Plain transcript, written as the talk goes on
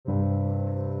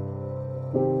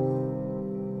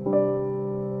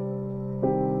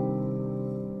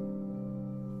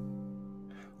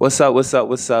What's up? What's up?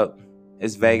 What's up?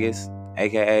 It's Vegas,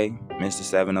 aka Mr.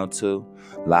 702,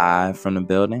 live from the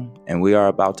building, and we are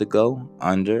about to go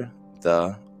under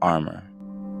the armor.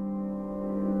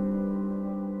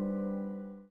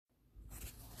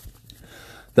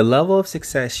 The level of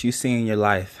success you see in your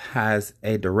life has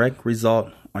a direct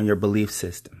result on your belief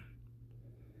system.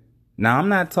 Now, I'm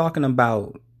not talking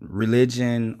about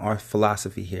religion or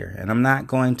philosophy here, and I'm not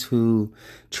going to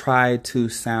try to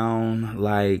sound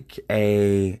like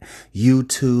a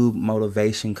YouTube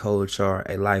motivation coach or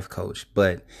a life coach,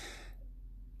 but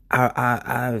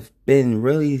I've been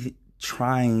really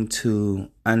trying to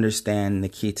understand the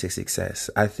key to success.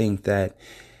 I think that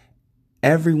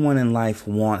everyone in life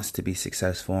wants to be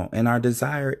successful, and our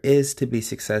desire is to be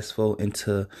successful and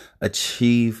to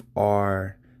achieve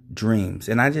our dreams.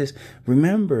 And I just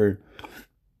remember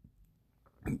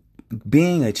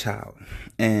being a child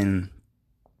and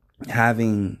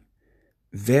having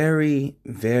very,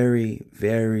 very,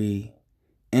 very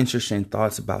interesting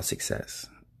thoughts about success.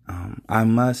 I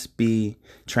must be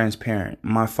transparent.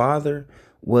 My father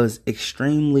was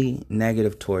extremely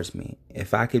negative towards me.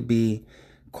 If I could be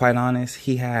quite honest,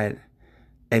 he had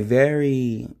a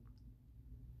very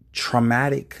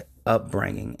traumatic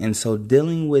upbringing. And so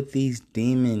dealing with these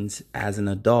demons as an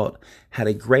adult had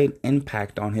a great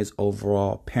impact on his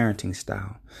overall parenting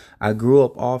style. I grew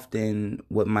up often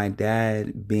with my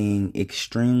dad being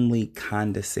extremely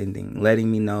condescending,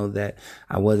 letting me know that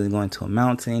I wasn't going to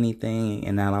amount to anything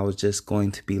and that I was just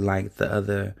going to be like the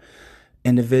other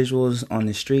individuals on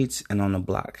the streets and on the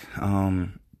block.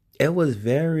 It was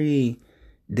very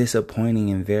disappointing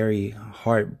and very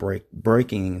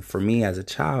heartbreaking for me as a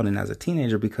child and as a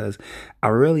teenager, because I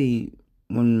really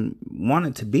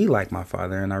wanted to be like my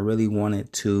father and I really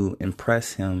wanted to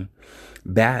impress him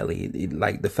badly.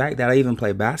 Like the fact that I even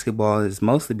play basketball is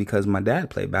mostly because my dad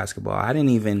played basketball. I didn't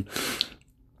even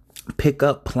pick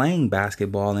up playing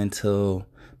basketball until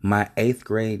my 8th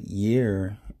grade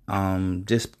year,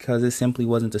 just because it simply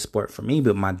wasn't a sport for me.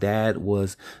 But my dad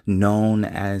was known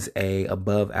as a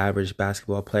above average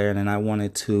basketball player, and I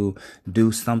wanted to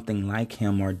do something like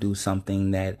him or do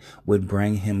something that would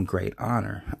bring him great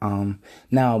honor.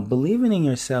 Now, believing in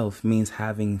yourself means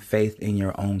having faith in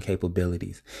your own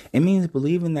capabilities. It means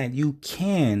believing that you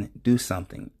can do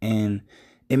something, and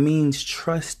it means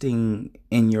trusting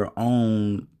in your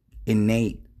own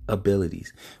innate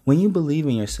abilities. When you believe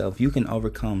in yourself, you can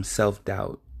overcome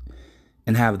self-doubt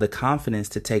and have the confidence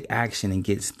to take action and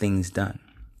get things done.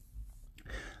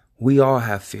 We all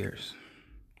have fears,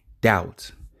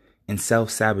 doubts, and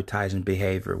self-sabotaging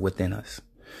behavior within us.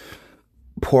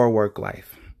 Poor work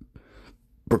life,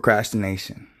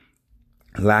 procrastination,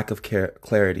 lack of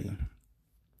clarity,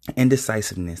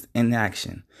 indecisiveness,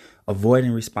 inaction,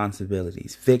 avoiding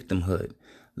responsibilities, victimhood,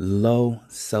 low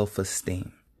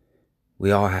self-esteem.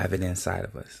 We all have it inside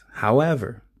of us.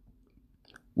 However,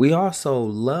 we also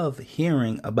love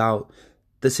hearing about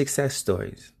the success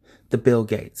stories, the Bill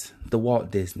Gates, the Walt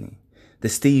Disney, the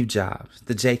Steve Jobs,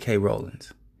 the J.K.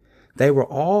 Rowlings. They were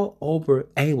all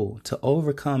able to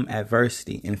overcome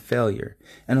adversity and failure,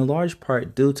 in a large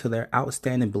part due to their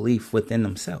outstanding belief within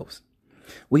themselves.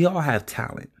 We all have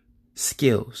talent,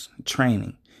 skills,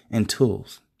 training, and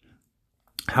tools.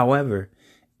 However,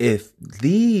 if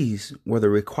these were the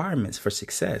requirements for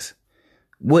success,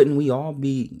 wouldn't we all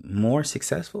be more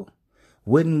successful?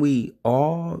 Wouldn't we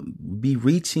all be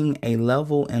reaching a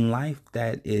level in life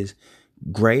that is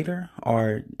greater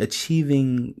or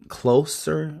achieving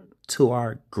closer to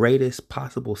our greatest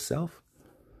possible self?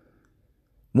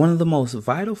 One of the most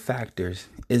vital factors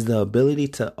is the ability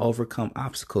to overcome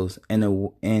obstacles,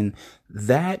 and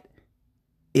that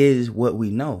is what we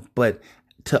know. But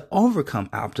to overcome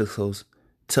obstacles,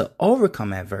 to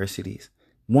overcome adversities,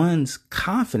 one's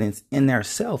confidence in their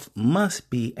self must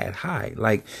be at high.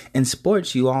 Like in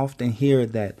sports, you often hear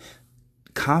that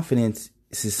confidence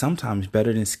is sometimes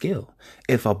better than skill.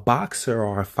 If a boxer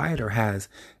or a fighter has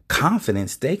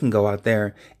confidence, they can go out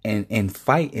there and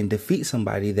fight and defeat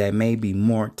somebody that may be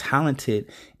more talented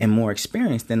and more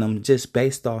experienced than them, just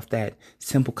based off that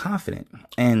simple confidence.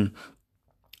 And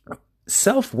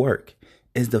self-work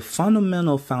is the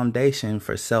fundamental foundation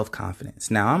for self-confidence.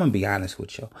 Now, I'm going to be honest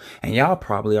with you, and y'all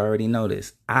probably already know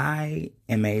this. I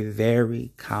am a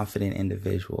very confident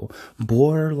individual,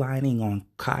 borderlining on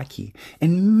cocky,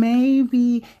 and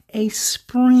maybe a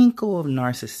sprinkle of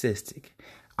narcissistic.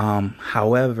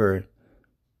 However,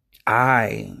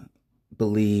 I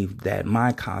believe that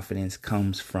my confidence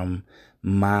comes from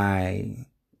my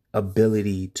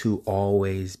ability to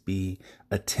always be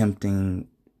attempting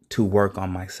to work on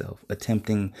myself,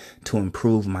 attempting to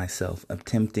improve myself,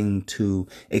 attempting to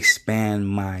expand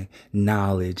my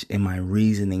knowledge and my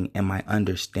reasoning and my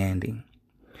understanding.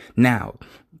 Now,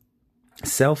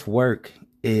 self-work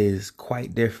is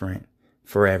quite different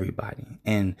for everybody.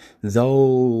 And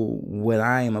though what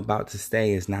I am about to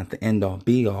say is not the end all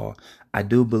be all, I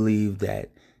do believe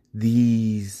that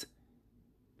these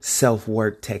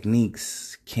self-work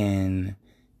techniques can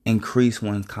increase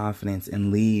one's confidence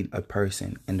and lead a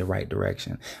person in the right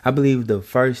direction. I believe the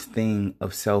first thing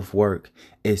of self-work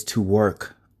is to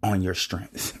work on your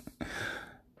strengths.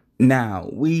 Now,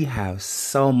 we have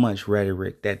so much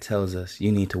rhetoric that tells us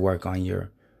you need to work on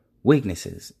your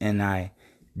weaknesses. And I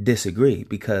disagree,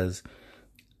 because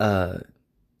a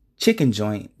chicken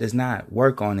joint does not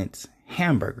work on its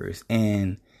hamburgers,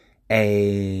 and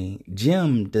a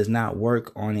gym does not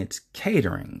work on its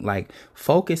catering. Like,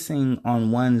 focusing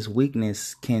on one's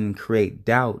weakness can create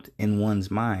doubt in one's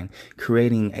mind,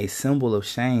 creating a symbol of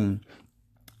shame,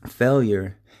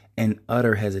 failure, and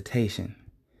utter hesitation.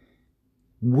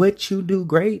 What you do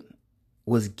great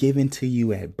was given to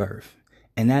you at birth,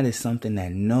 and that is something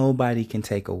that nobody can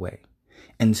take away.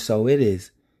 And so it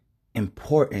is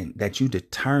important that you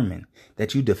determine,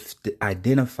 that you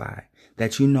identify,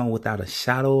 that you know without a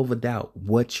shadow of a doubt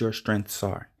what your strengths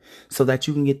are, so that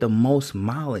you can get the most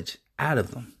mileage out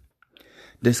of them.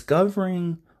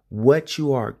 Discovering what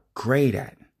you are great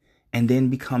at and then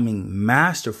becoming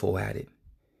masterful at it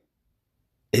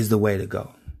is the way to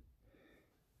go.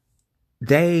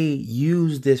 They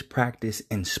use this practice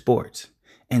in sports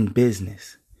and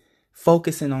business,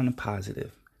 focusing on the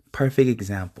positive. Perfect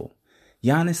example,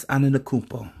 Giannis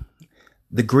Antetokounmpo,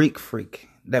 the Greek freak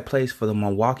that plays for the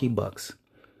Milwaukee Bucks.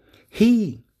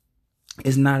 He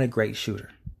is not a great shooter.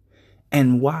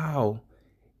 And while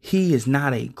he is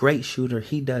not a great shooter,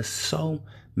 he does so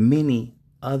many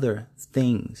other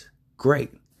things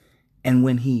great. And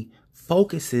when he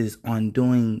focuses on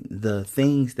doing the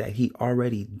things that he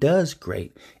already does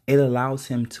great, it allows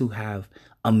him to have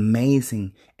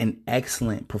amazing and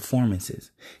excellent performances.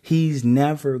 He's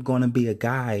never going to be a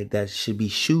guy that should be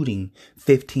shooting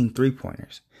 15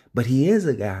 3-pointers, but he is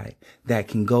a guy that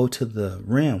can go to the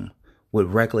rim with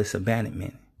reckless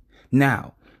abandonment.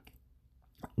 Now,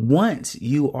 once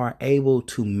you are able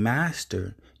to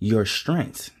master your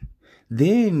strengths,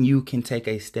 then you can take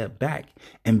a step back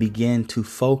and begin to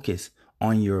focus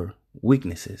on your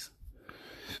weaknesses.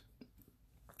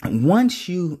 Once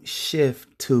you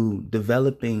shift to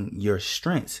developing your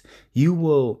strengths, you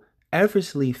will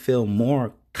effortlessly feel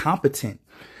more competent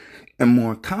and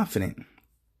more confident,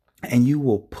 and you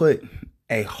will put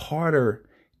a harder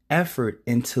effort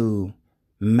into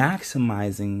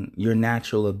maximizing your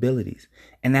natural abilities.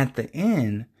 And at the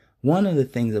end, one of the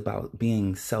things about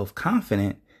being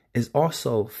self-confident is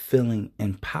also feeling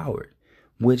empowered,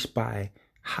 which by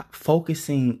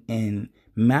focusing and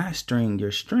mastering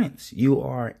your strengths, you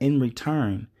are in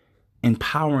return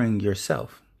empowering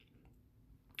yourself.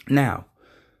 Now,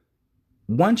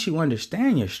 once you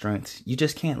understand your strengths, you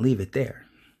just can't leave it there.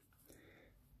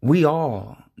 We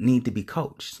all need to be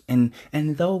coached. And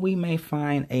though we may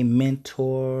find a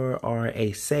mentor or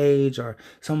a sage or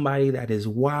somebody that is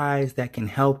wise that can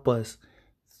help us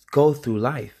go through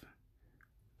life,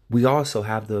 we also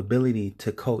have the ability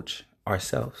to coach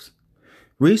ourselves.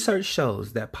 Research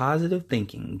shows that positive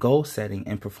thinking, goal setting,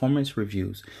 and performance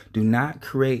reviews do not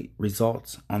create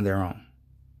results on their own.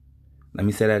 Let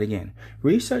me say that again.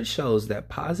 Research shows that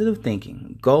positive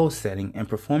thinking, goal setting, and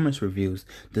performance reviews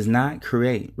does not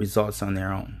create results on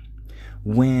their own.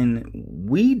 When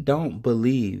we don't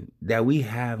believe that we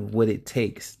have what it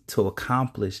takes to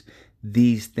accomplish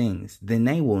these things, then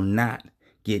they will not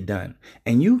get done.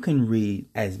 And you can read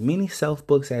as many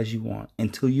self-books as you want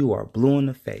until you are blue in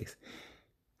the face.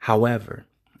 However,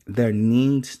 there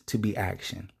needs to be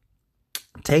action.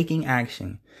 Taking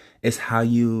action is how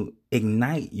you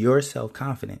ignite your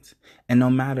self-confidence. And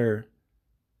no matter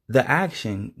the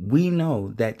action, we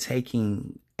know that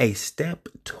taking a step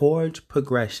towards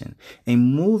progression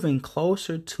and moving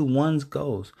closer to one's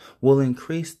goals will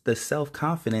increase the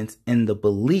self-confidence and the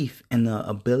belief in the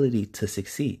ability to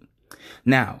succeed.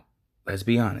 Now, let's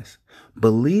be honest.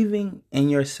 Believing in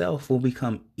yourself will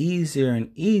become easier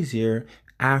and easier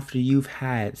after you've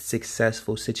had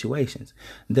successful situations.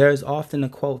 There's often a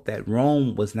quote that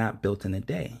Rome was not built in a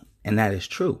day, and that is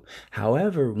true.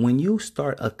 However, when you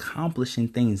start accomplishing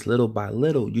things little by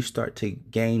little, you start to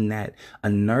gain that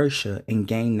inertia and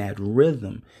gain that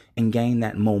rhythm and gain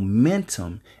that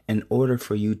momentum in order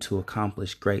for you to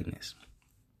accomplish greatness.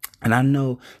 And I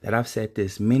know that I've said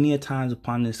this many a times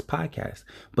upon this podcast,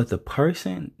 but the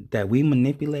person that we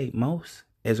manipulate most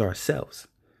is ourselves.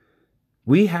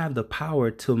 We have the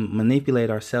power to manipulate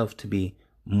ourselves to be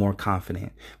more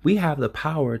confident. We have the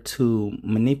power to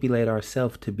manipulate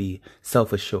ourselves to be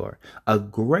self-assured. A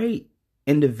great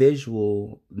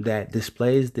individual that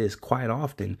displays this quite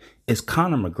often is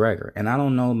Conor McGregor. And I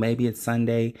don't know, maybe it's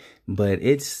Sunday, but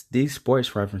these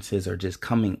sports references are just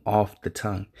coming off the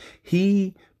tongue.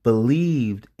 He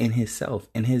believed in himself,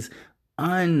 and his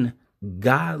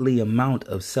ungodly amount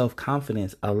of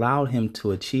self-confidence allowed him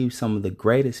to achieve some of the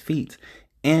greatest feats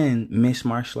in mixed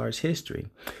martial arts history.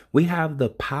 We have the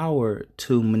power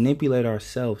to manipulate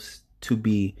ourselves to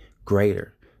be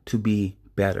greater, to be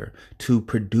better, to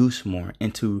produce more,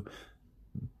 and to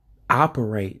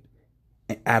operate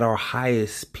at our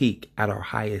highest peak, at our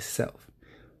highest self.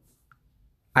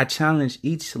 I challenge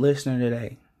each listener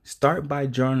today, start by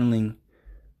journaling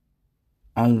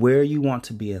on where you want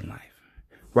to be in life.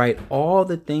 Write all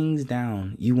the things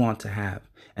down you want to have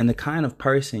and the kind of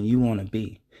person you want to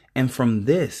be. And from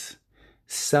this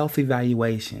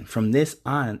self-evaluation, from this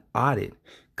audit,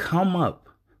 come up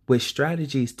with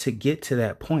strategies to get to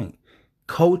that point,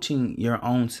 coaching your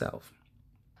own self.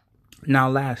 Now,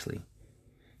 lastly,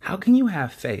 how can you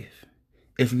have faith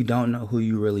if you don't know who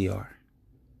you really are?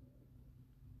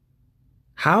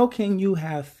 How can you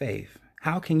have faith?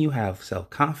 How can you have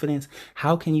self-confidence?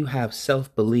 How can you have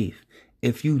self-belief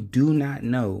if you do not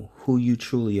know who you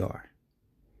truly are?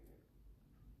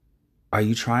 Are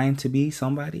you trying to be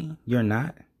somebody you're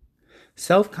not?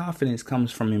 Self-confidence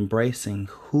comes from embracing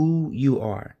who you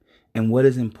are and what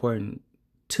is important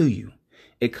to you.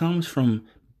 It comes from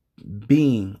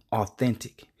being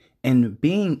authentic and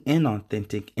being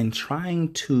inauthentic and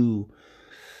trying to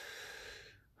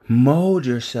mold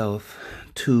yourself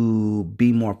to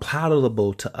be more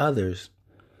palatable to others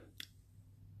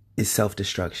is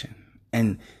self-destruction.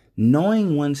 And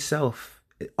knowing oneself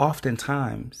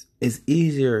oftentimes is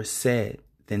easier said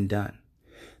than done.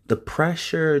 The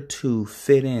pressure to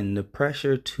fit in, the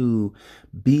pressure to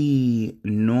be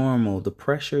normal, the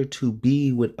pressure to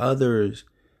be what others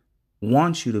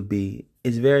want you to be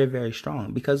is very, very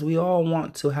strong, because we all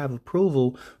want to have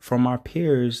approval from our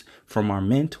peers, from our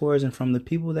mentors, and from the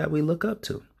people that we look up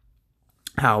to.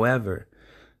 However,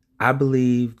 I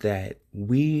believe that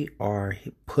we are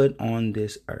put on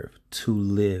this earth to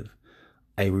live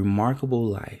a remarkable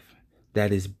life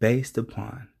that is based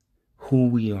upon who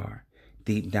we are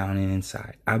deep down and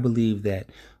inside. I believe that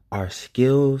our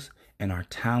skills and our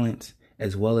talents,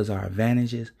 as well as our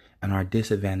advantages and our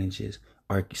disadvantages,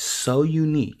 are so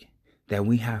unique that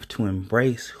we have to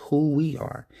embrace who we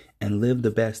are and live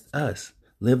the best us,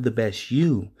 live the best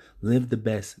you, live the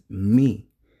best me,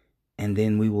 and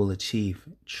then we will achieve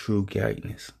true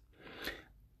greatness.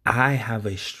 I have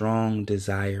a strong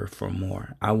desire for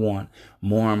more. I want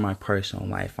more in my personal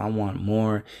life. I want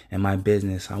more in my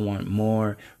business. I want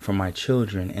more for my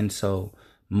children. And so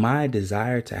my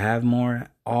desire to have more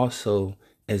also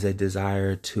is a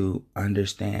desire to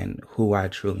understand who I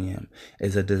truly am,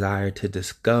 is a desire to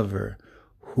discover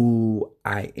who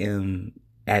I am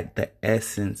at the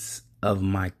essence of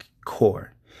my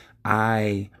core.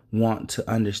 I want to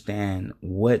understand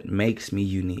what makes me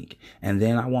unique. And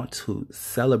then I want to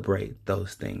celebrate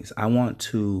those things. I want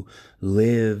to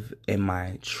live in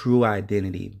my true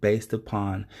identity based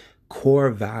upon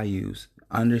core values,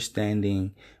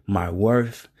 understanding my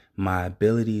worth, my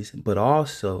abilities, but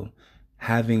also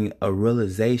having a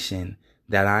realization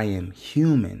that I am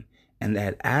human, and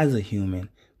that as a human,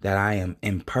 that I am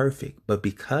imperfect. But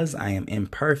because I am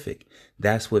imperfect,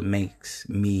 that's what makes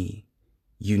me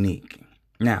unique.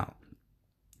 Now,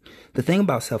 the thing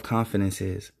about self-confidence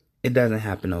is it doesn't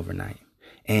happen overnight.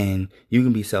 And you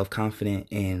can be self-confident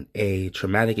in a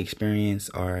traumatic experience,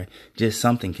 or just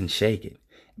something can shake it.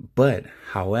 But,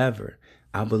 however,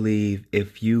 I believe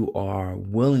if you are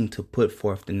willing to put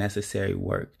forth the necessary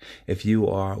work, if you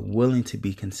are willing to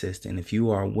be consistent, if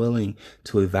you are willing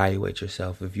to evaluate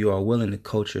yourself, if you are willing to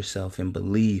coach yourself and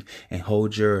believe and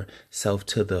hold yourself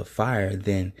to the fire,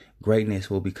 then greatness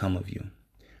will become of you.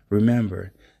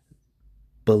 Remember,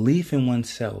 belief in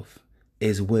oneself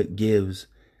is what gives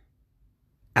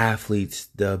athletes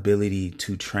the ability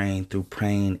to train through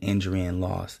pain, injury, and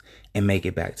loss and make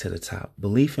it back to the top.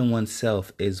 Belief in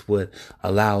oneself is what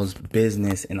allows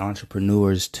business and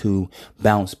entrepreneurs to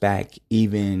bounce back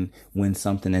even when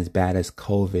something as bad as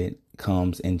COVID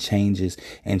comes and changes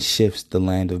and shifts the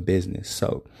land of business.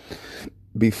 So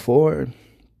before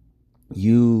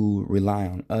you rely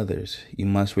on others, you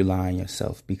must rely on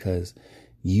yourself, because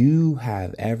you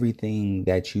have everything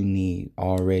that you need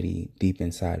already deep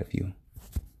inside of you.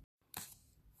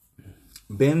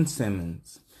 Ben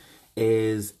Simmons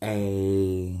is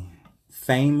a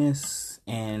famous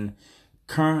and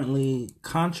currently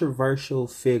controversial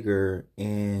figure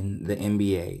in the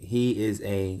NBA. He is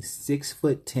a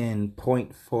 6'10"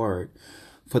 point forward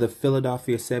for the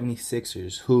Philadelphia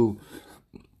 76ers, who,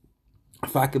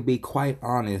 if I could be quite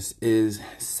honest, is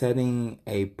setting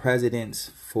a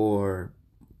precedence for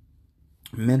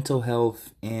mental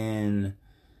health and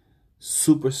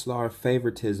superstar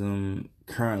favoritism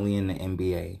currently in the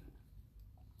NBA.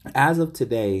 As of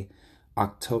today,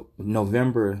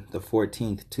 November the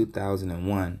 14th,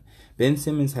 2001, Ben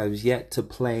Simmons has yet to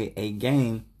play a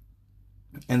game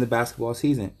in the basketball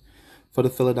season for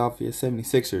the Philadelphia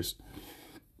 76ers.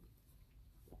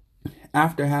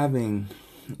 After having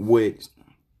what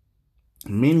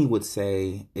many would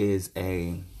say is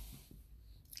a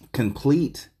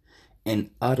complete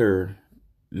and utter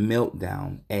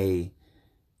meltdown, a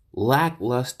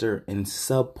lackluster and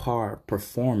subpar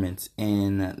performance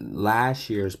in last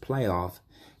year's playoff,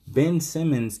 Ben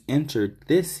Simmons entered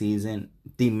this season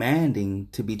demanding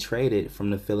to be traded from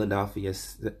the Philadelphia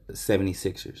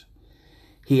 76ers.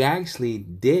 He actually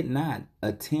did not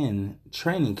attend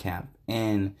training camp,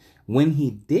 and when he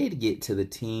did get to the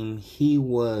team, he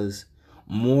was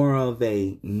more of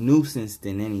a nuisance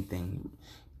than anything,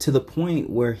 to the point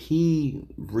where he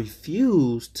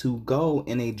refused to go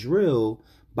in a drill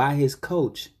by his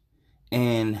coach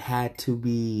and had to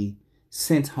be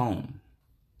sent home.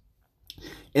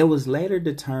 It was later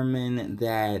determined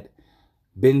that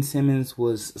Ben Simmons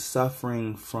was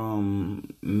suffering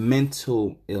from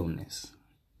mental illness.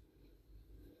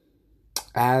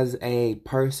 As a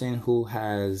person who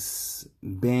has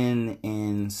been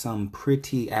in some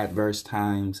pretty adverse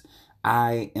times,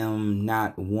 I am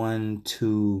not one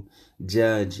to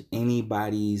judge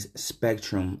anybody's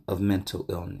spectrum of mental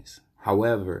illness.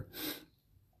 However,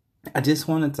 I just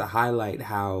wanted to highlight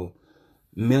how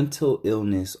mental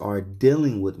illness or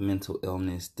dealing with mental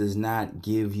illness does not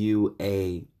give you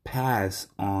a pass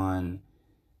on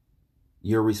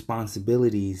your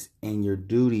responsibilities and your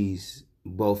duties,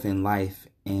 both in life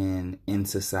and in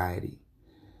society.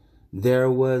 There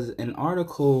was an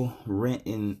article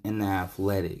written in The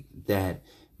Athletic that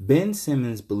Ben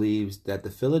Simmons believes that the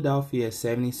Philadelphia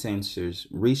 76ers'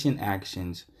 recent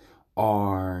actions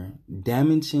are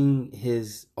damaging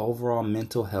his overall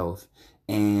mental health,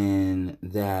 and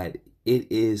that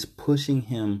it is pushing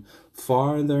him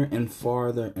farther and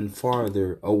farther and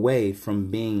farther away from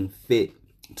being fit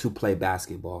to play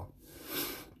basketball.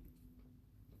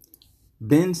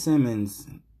 Ben Simmons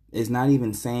is not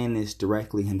even saying this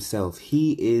directly himself.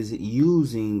 He is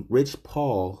using Rich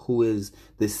Paul, who is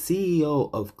the CEO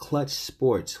of Clutch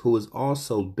Sports, who is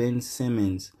also Ben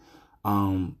Simmons'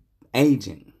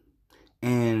 agent.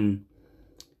 And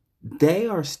they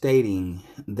are stating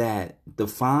that the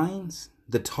fines,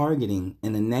 the targeting,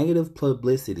 and the negative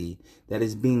publicity that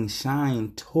is being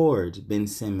shined towards Ben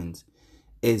Simmons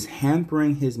is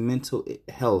hampering his mental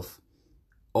health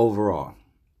overall.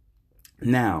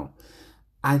 Now,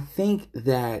 I think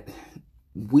that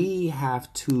we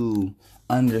have to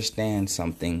understand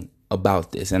something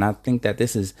about this, and I think that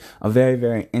this is a very,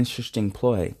 very interesting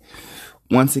ploy.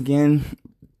 Once again,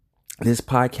 this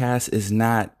podcast is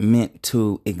not meant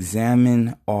to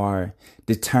examine or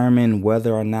determine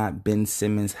whether or not Ben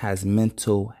Simmons has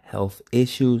mental health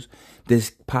issues.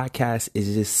 This podcast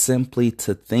is just simply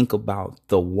to think about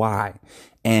the why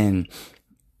and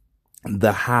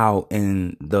the how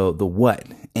and the what.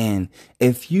 And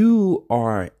if you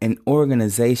are an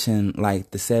organization like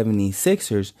the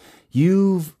 76ers,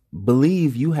 you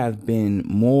believe you have been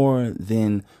more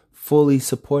than fully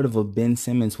supportive of Ben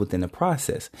Simmons within the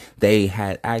process. They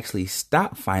had actually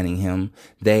stopped fighting him.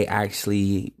 They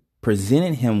actually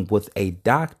presented him with a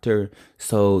doctor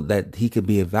so that he could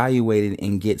be evaluated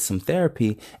and get some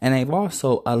therapy. And they've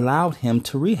also allowed him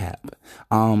to rehab.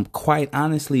 Quite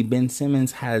honestly, Ben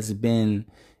Simmons has been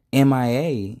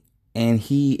MIA, and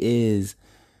he is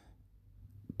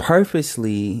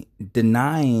purposely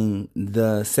denying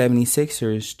the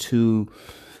 76ers to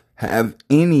have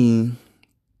any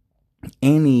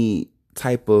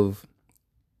type of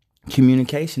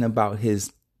communication about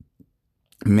his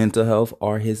mental health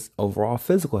or his overall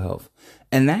physical health.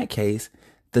 In that case,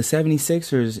 the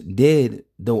 76ers did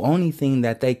the only thing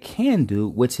that they can do,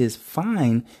 which is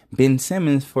fine Ben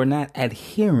Simmons for not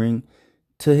adhering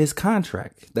to his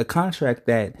contract. The contract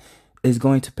that is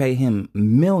going to pay him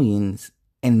millions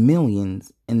and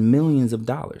millions and millions of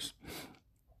dollars.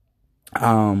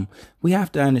 We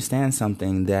have to understand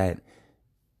something, that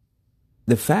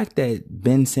the fact that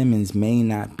Ben Simmons may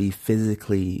not be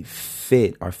physically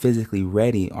fit or physically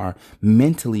ready or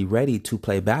mentally ready to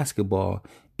play basketball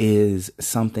is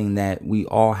something that we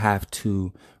all have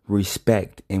to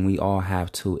respect and we all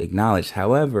have to acknowledge.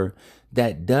 However,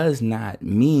 that does not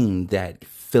mean that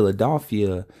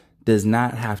Philadelphia does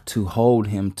not have to hold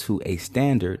him to a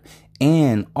standard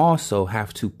and also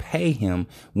have to pay him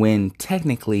when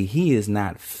technically he is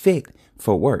not fit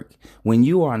for work. When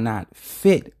you are not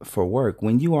fit for work,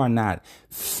 when you are not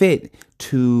fit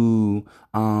to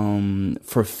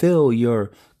fulfill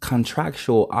your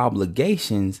contractual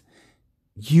obligations,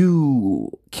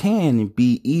 you can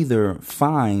be either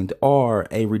fined or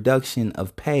a reduction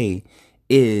of pay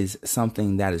is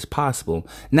something that is possible.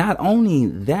 Not only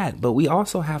that, but we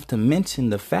also have to mention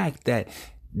the fact that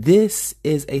this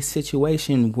is a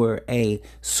situation where a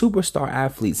superstar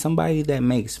athlete, somebody that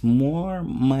makes more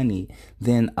money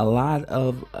than a lot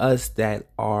of us that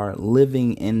are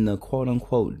living in the quote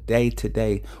unquote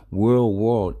day-to-day real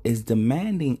world, is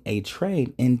demanding a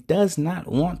trade and does not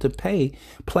want to play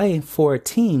for a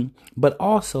team, but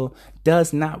also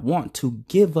does not want to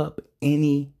give up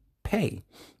any pay.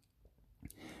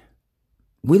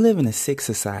 We live in a sick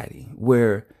society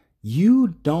where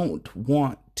you don't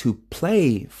want to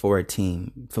play for a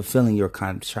team fulfilling your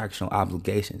contractual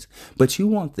obligations, but you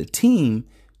want the team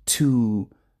to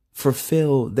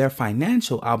fulfill their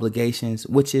financial obligations,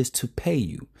 which is to pay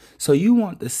you. So you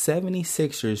want the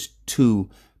 76ers to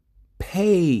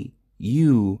pay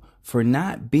you for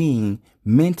not being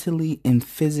mentally and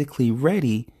physically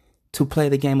ready to play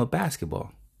the game of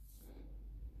basketball.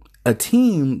 A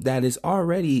team that is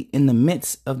already in the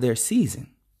midst of their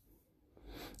season.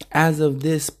 As of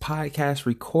this podcast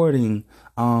recording,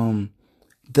 the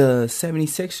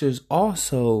 76ers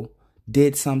also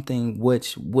did something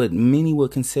which many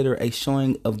would consider a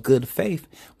showing of good faith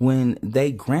when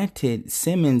they granted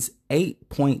Simmons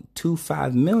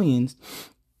 $8.25 million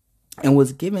and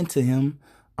was given to him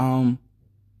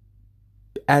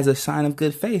as a sign of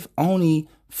good faith, only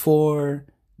for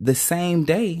the same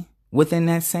day, within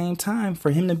that same time,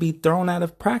 for him to be thrown out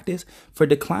of practice for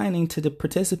declining to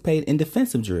participate in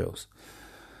defensive drills.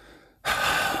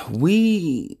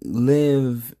 We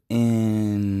live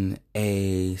in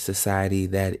a society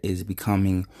that is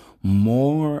becoming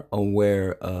more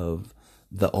aware of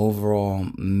the overall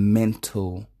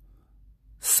mental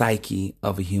psyche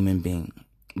of a human being.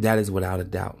 That is without a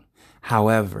doubt.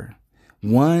 However,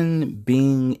 one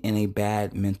being in a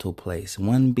bad mental place,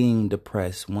 one being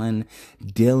depressed, one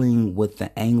dealing with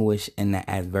the anguish and the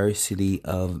adversity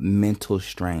of mental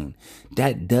strain,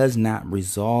 that does not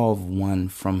resolve one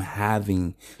from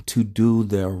having to do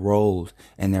their roles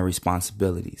and their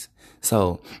responsibilities.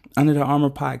 So, Under the Armor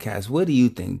Podcast, what do you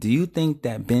think? Do you think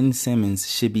that Ben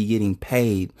Simmons should be getting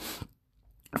paid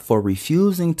for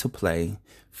refusing to play,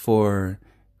 for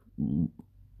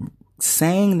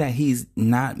saying that he's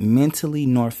not mentally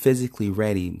nor physically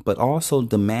ready, but also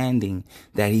demanding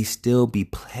that he still be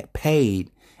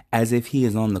paid as if he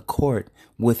is on the court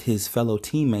with his fellow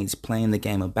teammates playing the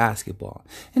game of basketball?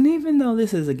 And even though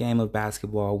this is a game of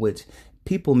basketball, which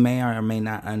people may or may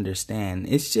not understand,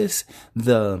 it's just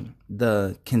the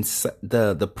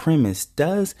premise.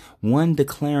 Does one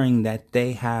declaring that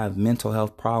they have mental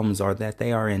health problems or that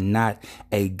they are in not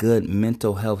a good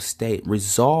mental health state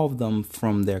resolve them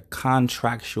from their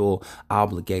contractual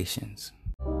obligations?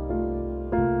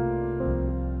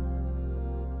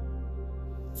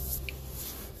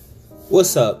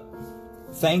 What's up?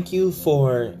 Thank you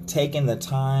for taking the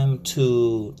time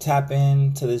to tap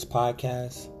into this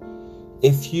podcast.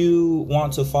 If you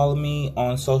want to follow me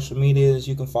on social medias,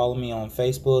 you can follow me on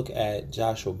Facebook at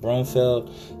Joshua Broomfield.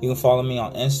 You can follow me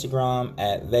on Instagram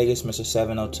at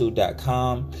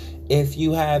VegasMr702.com. If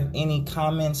you have any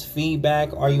comments,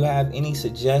 feedback, or you have any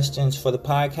suggestions for the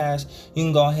podcast, you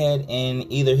can go ahead and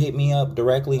either hit me up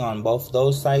directly on both of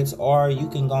those sites, or you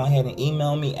can go ahead and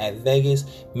email me at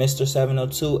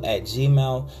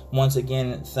VegasMr702@gmail. Once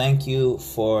again, thank you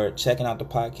for checking out the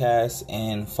podcast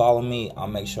and follow me. I'll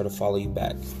make sure to follow you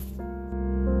back.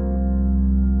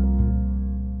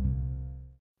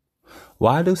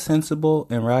 Why do sensible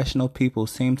and rational people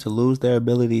seem to lose their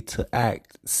ability to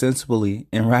act sensibly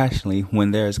and rationally when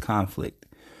there is conflict?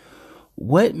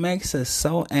 What makes us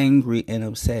so angry and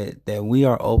upset that we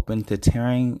are open to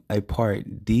tearing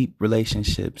apart deep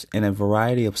relationships in a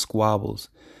variety of squabbles,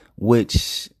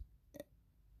 which,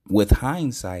 with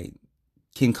hindsight,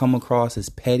 can come across as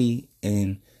petty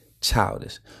and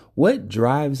childish? What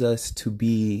drives us to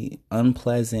be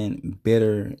unpleasant,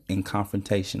 bitter, and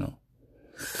confrontational?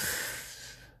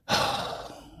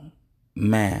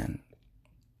 Man,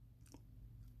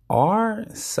 our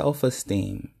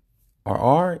self-esteem or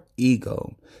our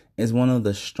ego is one of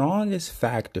the strongest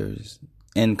factors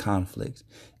in conflicts,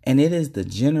 and it is the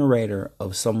generator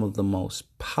of some of the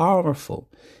most powerful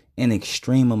in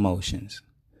extreme emotions.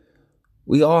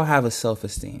 We all have a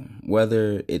self-esteem,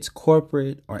 whether it's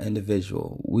corporate or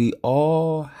individual. We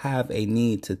all have a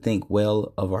need to think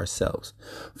well of ourselves,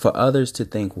 for others to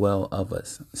think well of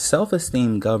us.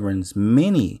 Self-esteem governs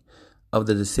many of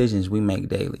the decisions we make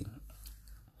daily.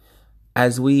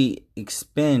 As we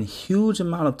expend huge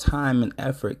amount of time and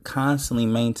effort constantly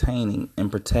maintaining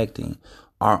and protecting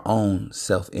our own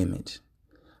self-image.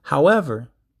 However,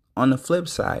 on the flip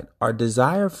side, our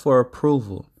desire for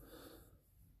approval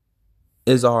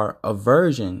is our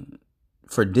aversion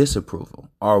for disapproval,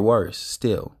 or worse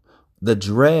still, the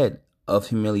dread of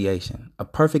humiliation. A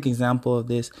perfect example of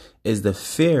this is the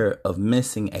fear of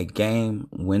missing a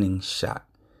game-winning shot.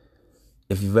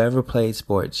 If you've ever played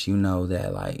sports, you know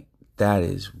that that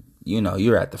is,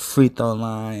 you're at the free throw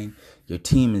line, your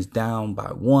team is down by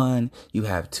 1, you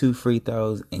have 2 free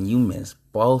throws, and you miss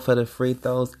both of the free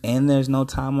throws, and there's no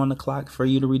time on the clock for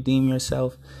you to redeem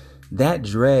yourself. That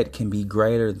dread can be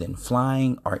greater than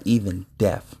flying or even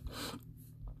death.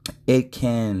 It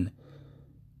can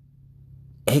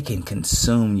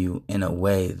consume you in a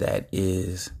way that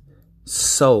is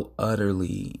so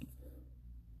utterly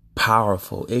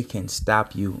powerful. It can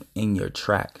stop you in your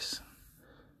tracks.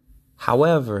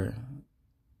 However,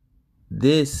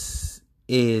 this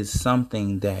is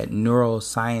something that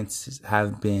neuroscientists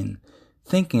have been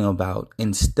thinking about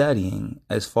and studying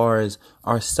as far as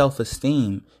our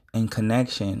self-esteem in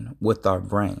connection with our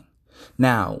brain.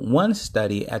 Now, one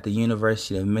study at the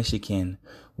University of Michigan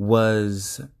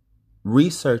was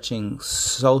researching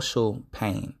social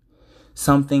pain,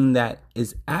 something that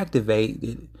is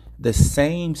activated the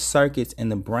same circuits in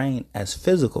the brain as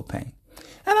physical pain.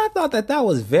 And I thought that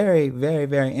was very, very,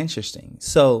 very interesting.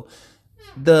 So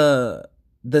the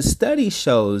study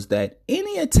shows that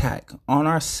any attack on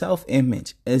our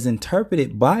self-image is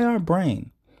interpreted by our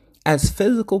brain as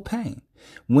physical pain.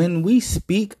 When we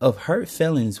speak of hurt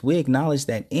feelings, we acknowledge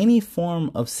that any form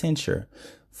of censure,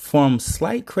 from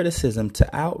slight criticism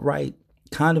to outright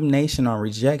condemnation or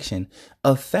rejection,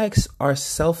 affects our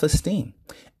self-esteem.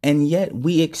 And yet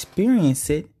we experience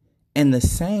it in the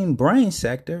same brain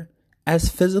sector as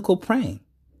physical pain.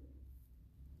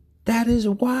 That is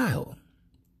wild.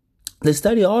 The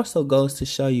study also goes to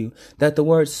show you that the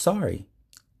word sorry,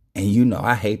 and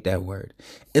I hate that word,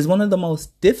 is one of the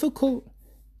most difficult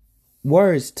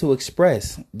words to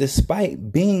express,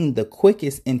 despite being the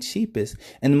quickest and cheapest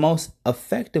and the most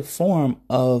effective form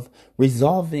of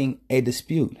resolving a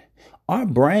dispute. Our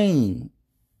brain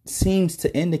seems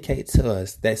to indicate to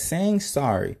us that saying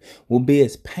sorry will be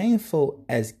as painful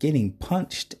as getting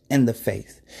punched in the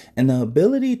face. And the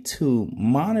ability to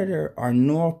monitor our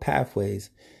neural pathways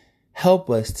help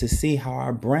us to see how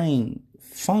our brain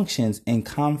functions in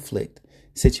conflict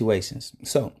situations.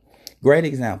 So, great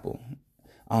example.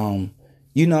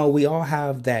 We all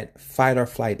have that fight or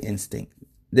flight instinct.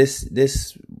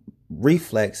 This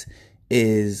reflex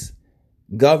is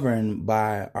governed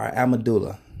by our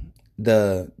amygdala,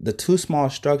 the two small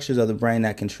structures of the brain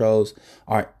that controls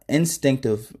our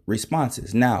instinctive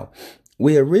responses. Now,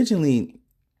 we originally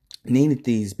needed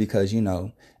these because,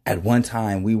 at one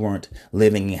time we weren't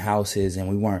living in houses and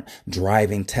we weren't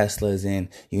driving Teslas and,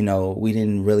 we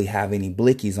didn't really have any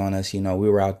blickies on us. We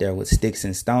were out there with sticks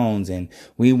and stones and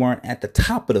we weren't at the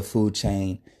top of the food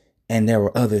chain. And there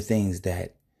were other things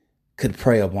that could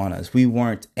prey upon us. We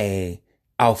weren't a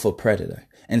alpha predator.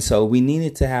 And so we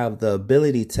needed to have the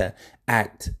ability to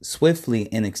act swiftly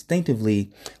and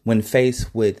instinctively when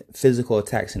faced with physical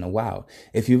attacks in the wild.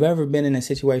 If you've ever been in a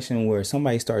situation where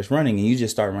somebody starts running and you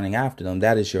just start running after them,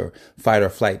 that is your fight or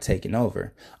flight taking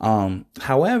over.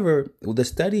 However, the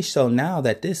studies show now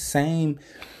that this same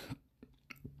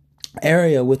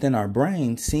area within our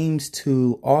brain seems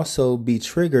to also be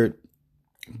triggered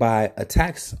by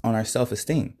attacks on our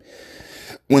self-esteem.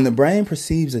 When the brain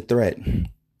perceives a threat,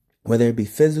 whether it be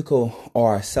physical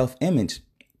or our self-image,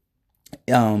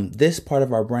 this part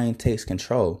of our brain takes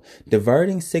control,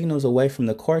 diverting signals away from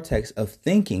the cortex of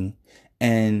thinking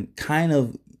and kind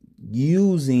of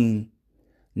using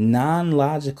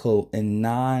non-logical and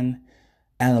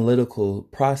non-analytical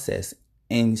process,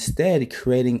 instead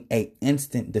creating an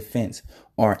instant defense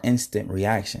or instant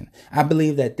reaction. I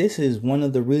believe that this is one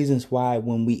of the reasons why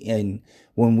when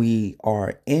we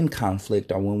are in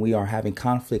conflict or when we are having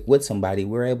conflict with somebody,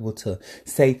 we're able to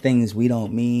say things we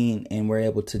don't mean, and we're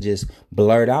able to just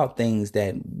blurt out things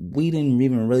that we didn't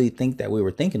even really think that we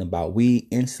were thinking about. We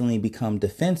instantly become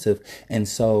defensive. And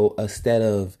so instead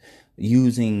of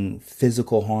using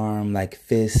physical harm like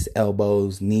fists,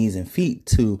 elbows, knees, and feet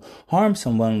to harm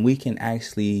someone, we can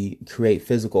actually create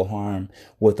physical harm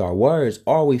with our words,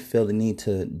 or we feel the need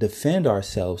to defend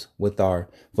ourselves with our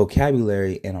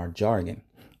vocabulary and our jargon.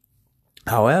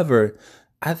 However,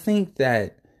 I think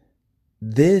that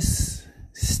this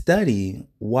study,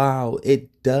 while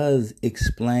it does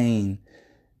explain,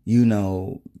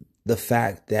 the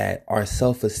fact that our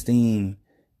self-esteem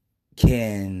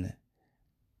can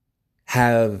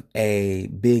have a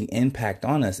big impact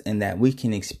on us and that we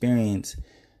can experience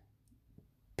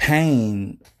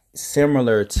pain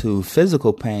similar to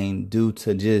physical pain due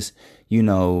to just,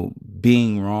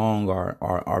 being wrong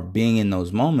or being in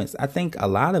those moments. I think a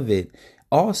lot of it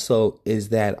also is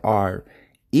that our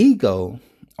ego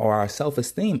or our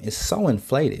self-esteem is so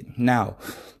inflated. Now,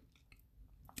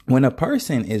 when a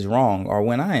person is wrong or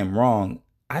when I am wrong,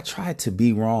 I try to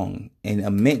be wrong and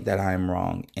admit that I am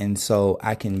wrong. And so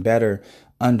I can better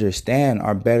understand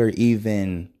or better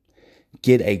even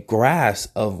get a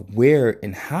grasp of where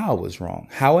and how I was wrong.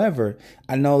 However,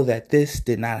 I know that this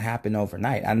did not happen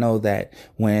overnight. I know that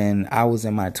when I was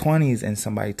in my 20s and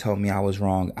somebody told me I was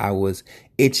wrong, I was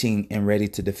itching and ready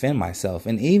to defend myself.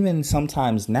 And even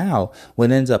sometimes now,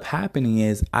 what ends up happening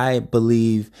is I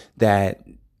believe that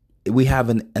we have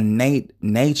an innate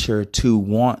nature to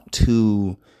want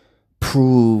to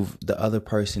prove the other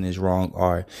person is wrong,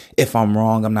 or if I'm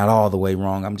wrong, I'm not all the way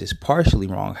wrong, I'm just partially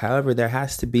wrong. However, there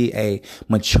has to be a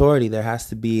maturity, there has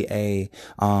to be a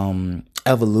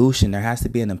evolution, there has to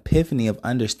be an epiphany of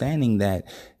understanding that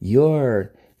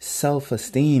your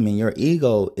self-esteem and your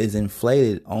ego is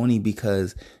inflated only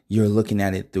because you're looking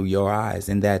at it through your eyes,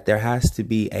 and that there has to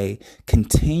be a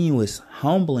continuous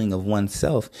humbling of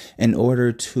oneself in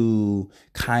order to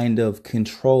kind of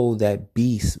control that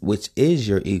beast, which is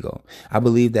your ego. I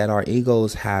believe that our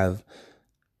egos have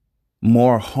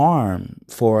more harm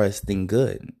for us than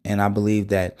good. And I believe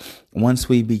that once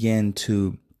we begin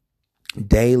to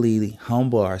daily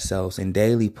humble ourselves and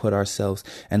daily put ourselves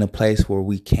in a place where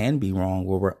we can be wrong,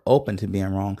 where we're open to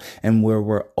being wrong, and where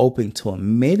we're open to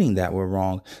admitting that we're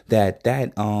wrong, that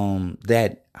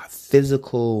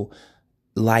physical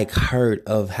like hurt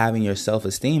of having your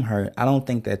self-esteem hurt, I don't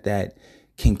think that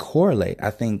can correlate. I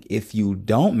think if you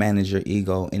don't manage your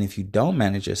ego and if you don't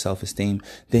manage your self-esteem,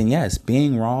 then yes,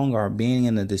 being wrong or being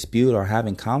in a dispute or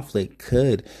having conflict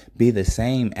could be the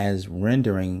same as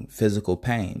rendering physical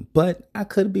pain. But I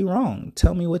could be wrong.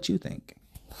 Tell me what you think.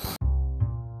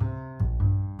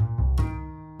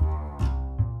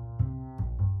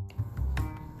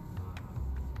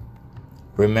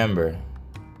 Remember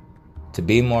to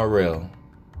be more real,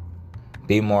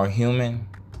 be more human,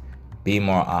 be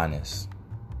more honest.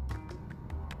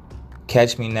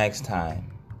 Catch me next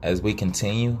time as we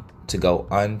continue to go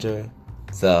under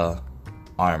the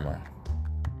armor.